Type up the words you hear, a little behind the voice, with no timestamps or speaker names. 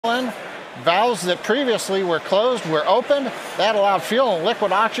Valves that previously were closed were opened. That allowed fuel and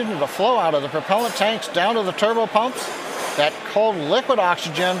liquid oxygen to flow out of the propellant tanks down to the turbo pumps. That cold liquid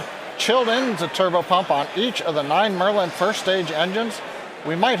oxygen chilled in the turbo pump on each of the 9 Merlin first stage engines.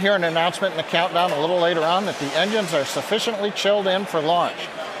 We might hear an announcement in the countdown a little later on that the engines are sufficiently chilled in for launch.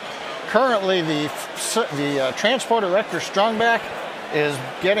 Currently, the transport erector strongback is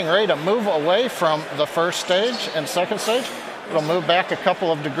getting ready to move away from the first stage and second stage. It'll move back a couple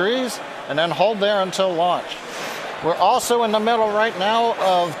of degrees and then hold there until launch. We're also in the middle right now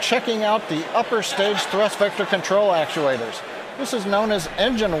of checking out the upper stage thrust vector control actuators. This is known as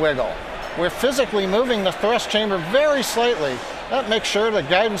engine wiggle. We're physically moving the thrust chamber very slightly. That makes sure the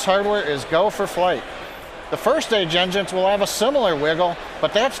guidance hardware is go for flight. The first stage engines will have a similar wiggle,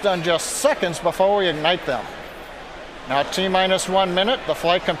 but that's done just seconds before we ignite them. Now at T-1 minute, the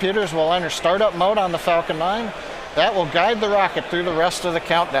flight computers will enter startup mode on the Falcon 9. That will guide the rocket through the rest of the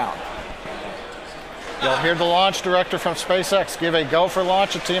countdown. You'll hear the launch director from SpaceX give a go for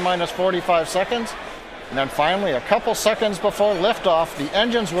launch at T-45 seconds. And then finally, a couple seconds before liftoff, the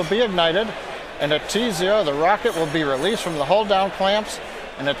engines will be ignited. And at T0, the rocket will be released from the hold down clamps.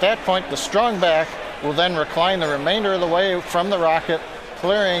 And at that point, the strongback will then recline the remainder of the way from the rocket,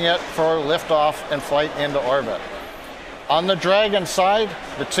 clearing it for liftoff and flight into orbit. On the Dragon side,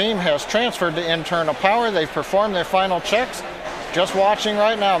 the team has transferred to internal power. They've performed their final checks. Just watching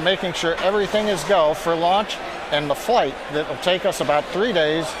right now, making sure everything is go for launch and the flight that will take us about 3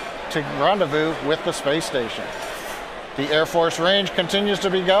 days to rendezvous with the space station. The Air Force range continues to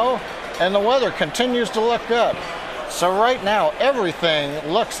be go, and the weather continues to look good. So right now, everything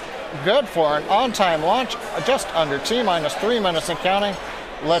looks good for an on-time launch, just under T-3 minutes and counting.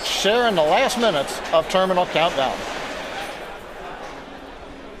 Let's share in the last minutes of terminal countdown.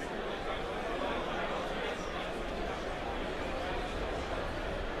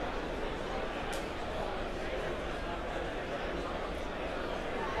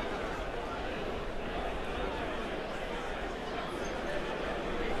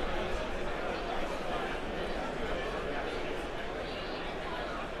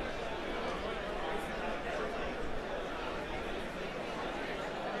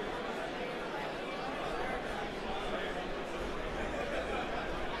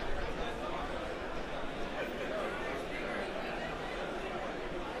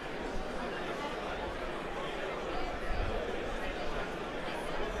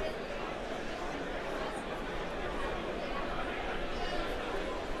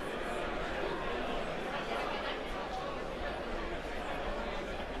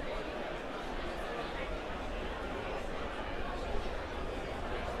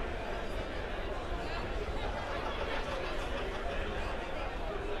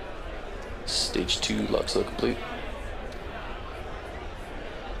 Stage 2 lock cell complete.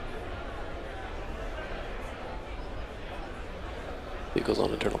 Vehicles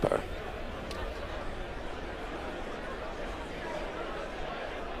on internal power.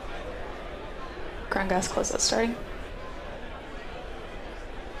 Ground gas closeout starting.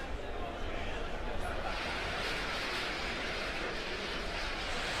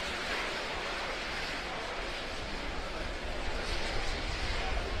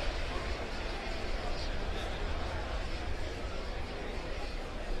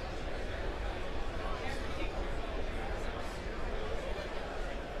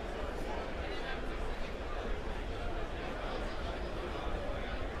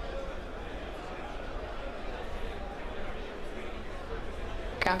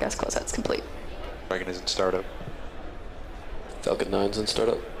 Ground gas closeout's complete. Dragon is in startup. Falcon 9's in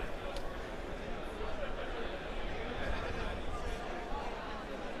startup.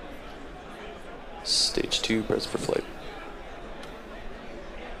 Stage 2 preps for flight.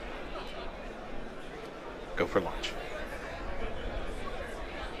 Go for launch.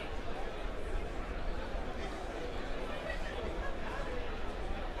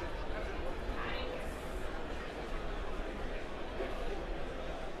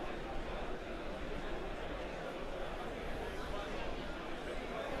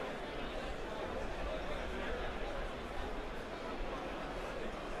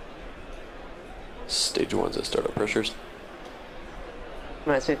 Stage 1's at startup pressures.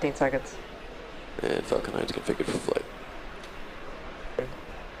 Minus 15 seconds. And Falcon 9's configured for flight.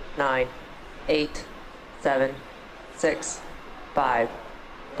 9, 8, 7, 6, 5,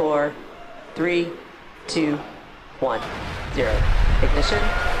 4, 3, 2, 1, 0. Ignition,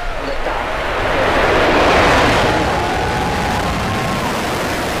 liftoff.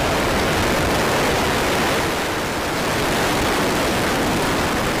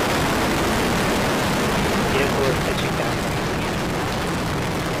 Vehicle is pitching down.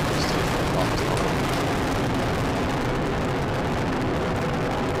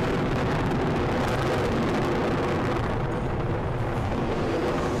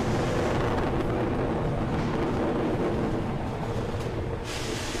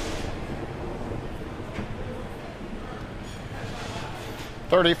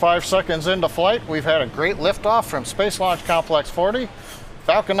 35 seconds into flight, we've had a great liftoff from Space Launch Complex 40.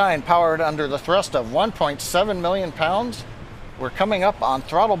 Falcon 9 powered under the thrust of 1.7 million pounds. We're coming up on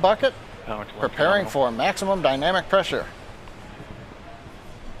throttle bucket, preparing for maximum dynamic pressure.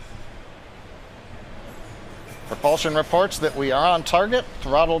 Propulsion reports that we are on target,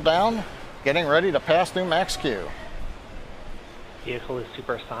 throttle down, getting ready to pass through max Q. Vehicle is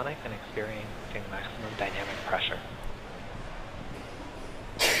supersonic and experiencing maximum dynamic pressure.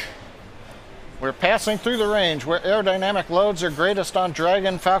 We're passing through the range where aerodynamic loads are greatest on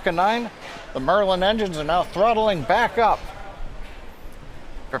Dragon Falcon 9. The Merlin engines are now throttling back up.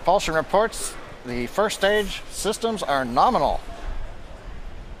 Propulsion reports the first stage systems are nominal.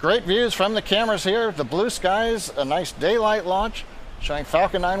 Great views from the cameras here. The blue skies, a nice daylight launch, showing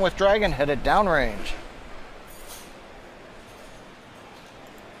Falcon 9 with Dragon headed downrange.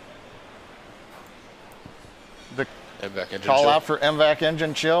 The MVAC engine call chill. out for MVAC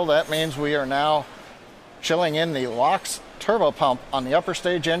engine chill. That means we are now chilling in the LOX turbo pump on the upper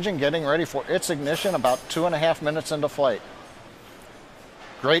stage engine, getting ready for its ignition about 2.5 minutes into flight.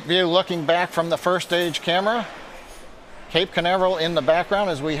 Great view looking back from the first stage camera. Cape Canaveral in the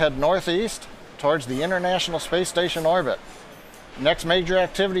background as we head northeast towards the International Space Station orbit. Next major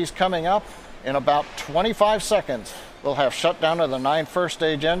activities coming up in about 25 seconds. We'll have shutdown of the 9 first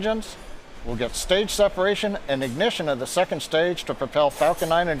stage engines. We'll get stage separation and ignition of the second stage to propel Falcon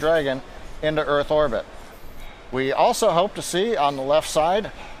 9 and Dragon into Earth orbit. We also hope to see on the left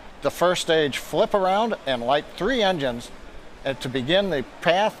side the first stage flip around and light 3 engines to begin the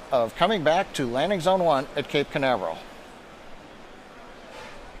path of coming back to landing zone 1 at Cape Canaveral.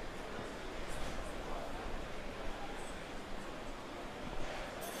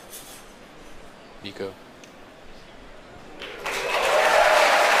 Nico.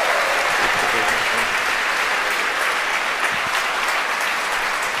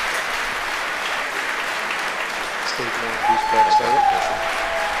 Stage 1 boost back startup.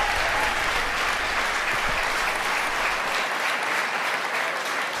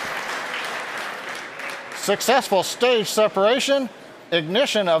 Successful stage separation,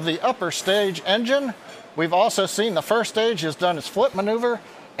 ignition of the upper stage engine. We've also seen the first stage has done its flip maneuver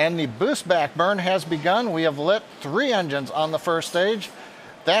and the boost back burn has begun. We have lit 3 engines on the first stage.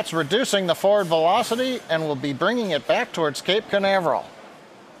 That's reducing the forward velocity and will be bringing it back towards Cape Canaveral.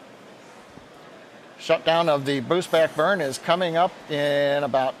 Shutdown of the boost back burn is coming up in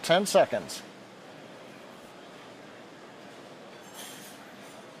about 10 seconds.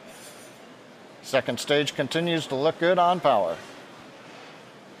 Second stage continues to look good on power.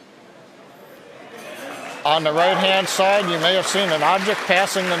 On the right-hand side, you may have seen an object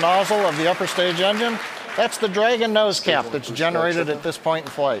passing the nozzle of the upper stage engine. That's the Dragon nose cap that's generated at this point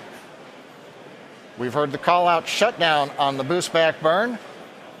in flight. We've heard the call-out shutdown on the boost back burn.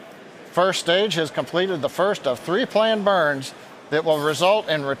 First stage has completed the first of 3 planned burns that will result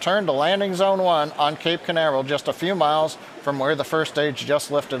in return to landing zone 1 on Cape Canaveral, just a few miles from where the first stage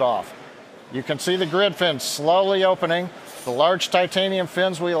just lifted off. You can see the grid fins slowly opening. The large titanium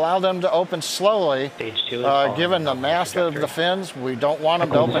fins, we allow them to open slowly. Stage 2 is given the mass of the fins, we don't want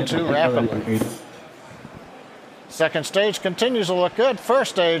them to open too rapidly. Second stage continues to look good.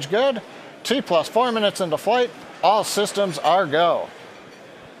 First stage good. T plus 4 minutes into flight. All systems are go.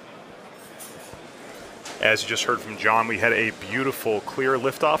 As you just heard from John, we had a beautiful, clear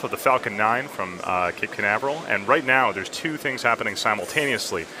liftoff of the Falcon 9 from Cape Canaveral. And right now, there's 2 things happening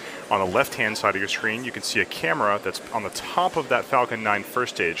simultaneously. On the left-hand side of your screen, you can see a camera that's on the top of that Falcon 9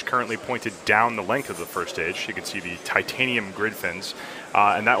 first stage, currently pointed down the length of the first stage. You can see the titanium grid fins,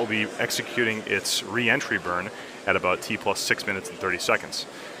 and that will be executing its re-entry burn at about T plus 6 minutes and 30 seconds.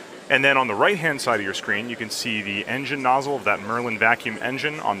 And then on the right-hand side of your screen, you can see the engine nozzle of that Merlin vacuum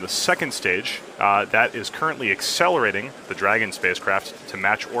engine on the second stage. That is currently accelerating the Dragon spacecraft to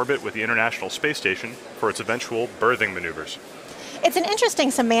match orbit with the International Space Station for its eventual berthing maneuvers. It's an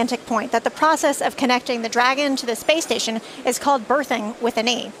interesting semantic point that the process of connecting the Dragon to the space station is called berthing with an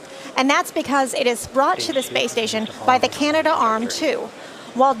E. And that's because it is brought to the space station by the Canadarm2,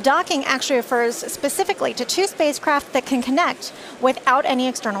 while docking actually refers specifically to 2 spacecraft that can connect without any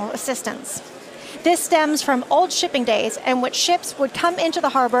external assistance. This stems from old shipping days in which ships would come into the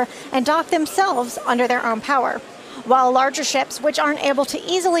harbor and dock themselves under their own power, while larger ships, which aren't able to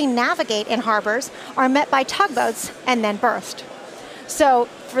easily navigate in harbors, are met by tugboats and then berthed. So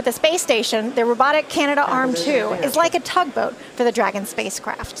for the space station, the robotic Canadarm2 is like a tugboat for the Dragon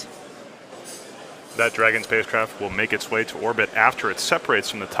spacecraft. That Dragon spacecraft will make its way to orbit after it separates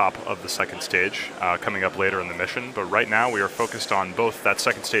from the top of the second stage, coming up later in the mission. But right now we are focused on both that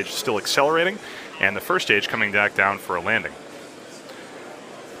second stage still accelerating and the first stage coming back down for a landing.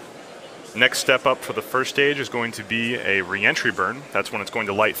 Next step up for the first stage is going to be a re-entry burn. That's when it's going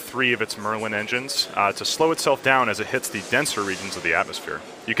to light 3 of its Merlin engines to slow itself down as it hits the denser regions of the atmosphere.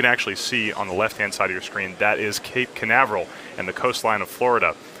 You can actually see on the left-hand side of your screen, that is Cape Canaveral and the coastline of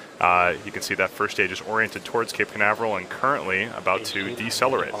Florida. You can see that first stage is oriented towards Cape Canaveral and currently about to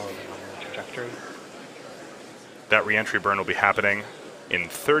decelerate. That re-entry burn will be happening in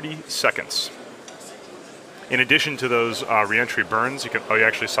 30 seconds. In addition to those re-entry burns, you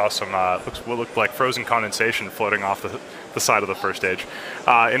actually saw some what looked like frozen condensation floating off the side of the first stage.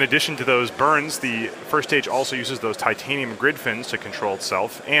 In addition to those burns, the first stage also uses those titanium grid fins to control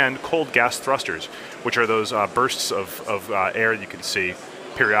itself, and cold gas thrusters, which are those bursts of air you can see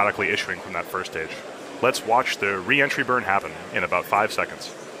periodically issuing from that first stage. Let's watch the re-entry burn happen in about 5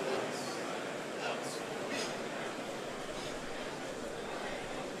 seconds.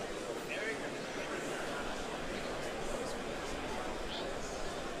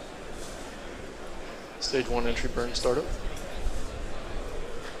 Stage 1 entry burn startup.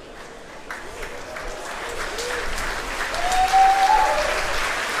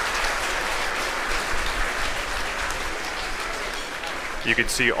 You can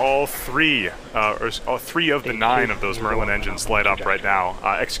see all 3 of the 9 of those Merlin engines light up right now,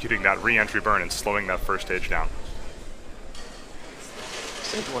 executing that re-entry burn and slowing that first stage down.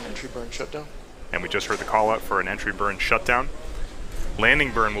 Stage 1 entry burn shutdown. And we just heard the call out for an entry burn shutdown.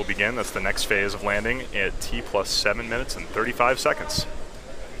 Landing burn will begin. That's the next phase of landing at T plus 7 minutes and 35 seconds.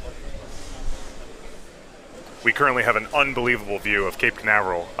 We currently have an unbelievable view of Cape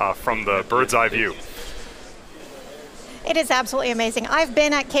Canaveral from the bird's eye view. It is absolutely amazing. I've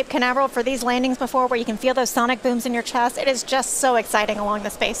been at Cape Canaveral for these landings before where you can feel those sonic booms in your chest. It is just so exciting along the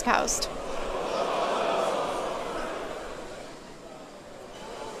Space Coast.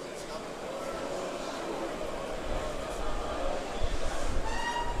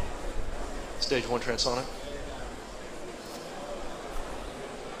 Stage 1 transonic.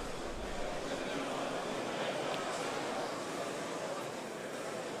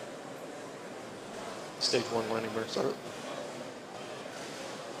 Stage 1 landing burn startup.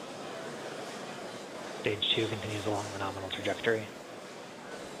 Stage 2 continues along the nominal trajectory.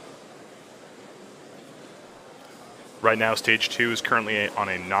 Right now, Stage 2 is currently on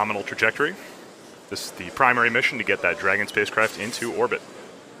a nominal trajectory. This is the primary mission to get that Dragon spacecraft into orbit.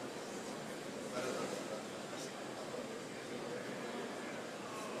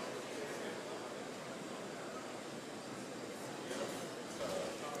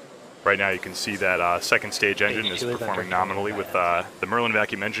 Right now you can see that second stage engine is performing nominally with the Merlin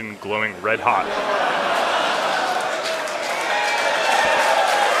vacuum engine glowing red hot.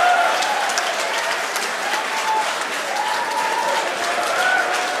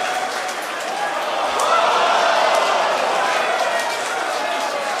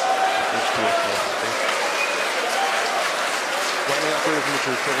 Right now, operator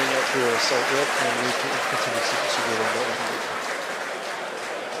Dimitri filling out through a salt rep, and we can continue to super that.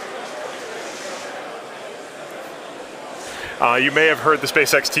 You may have heard the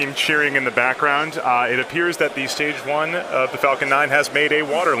SpaceX team cheering in the background. It appears that the Stage 1 of the Falcon 9 has made a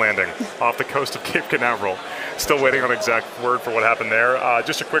water landing off the coast of Cape Canaveral. Still waiting on exact word for what happened there.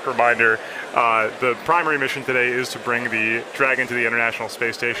 Just a quick reminder, the primary mission today is to bring the Dragon to the International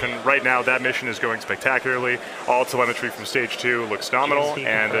Space Station. Right now, that mission is going spectacularly. All telemetry from Stage 2 looks nominal,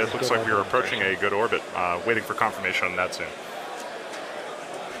 and it looks like we are approaching a good orbit. Waiting for confirmation on that soon.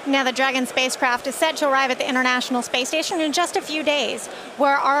 Now the Dragon spacecraft is set to arrive at the International Space Station in just a few days,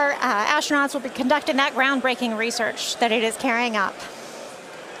 where our astronauts will be conducting that groundbreaking research that it is carrying up.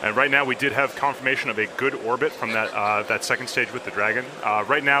 And right now we did have confirmation of a good orbit from that second stage with the Dragon.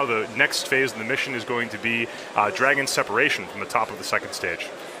 Right now the next phase of the mission is going to be Dragon separation from the top of the second stage.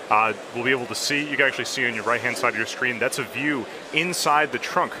 We'll be able to see, you can actually see on your right-hand side of your screen, that's a view inside the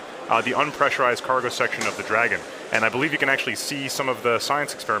trunk, the unpressurized cargo section of the Dragon. And I believe you can actually see some of the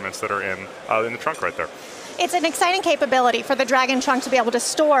science experiments that are in the trunk right there. It's an exciting capability for the Dragon trunk to be able to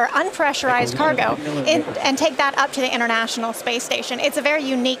store unpressurized cargo and take that up to the International Space Station. It's a very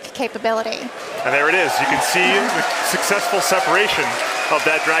unique capability. And there it is. You can see the successful separation of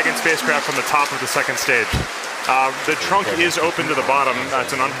that Dragon spacecraft from the top of the second stage. The trunk is open to the bottom.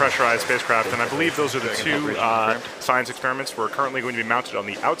 It's an unpressurized spacecraft, and I believe those are the two science experiments. We're currently going to be mounted on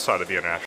the outside of the International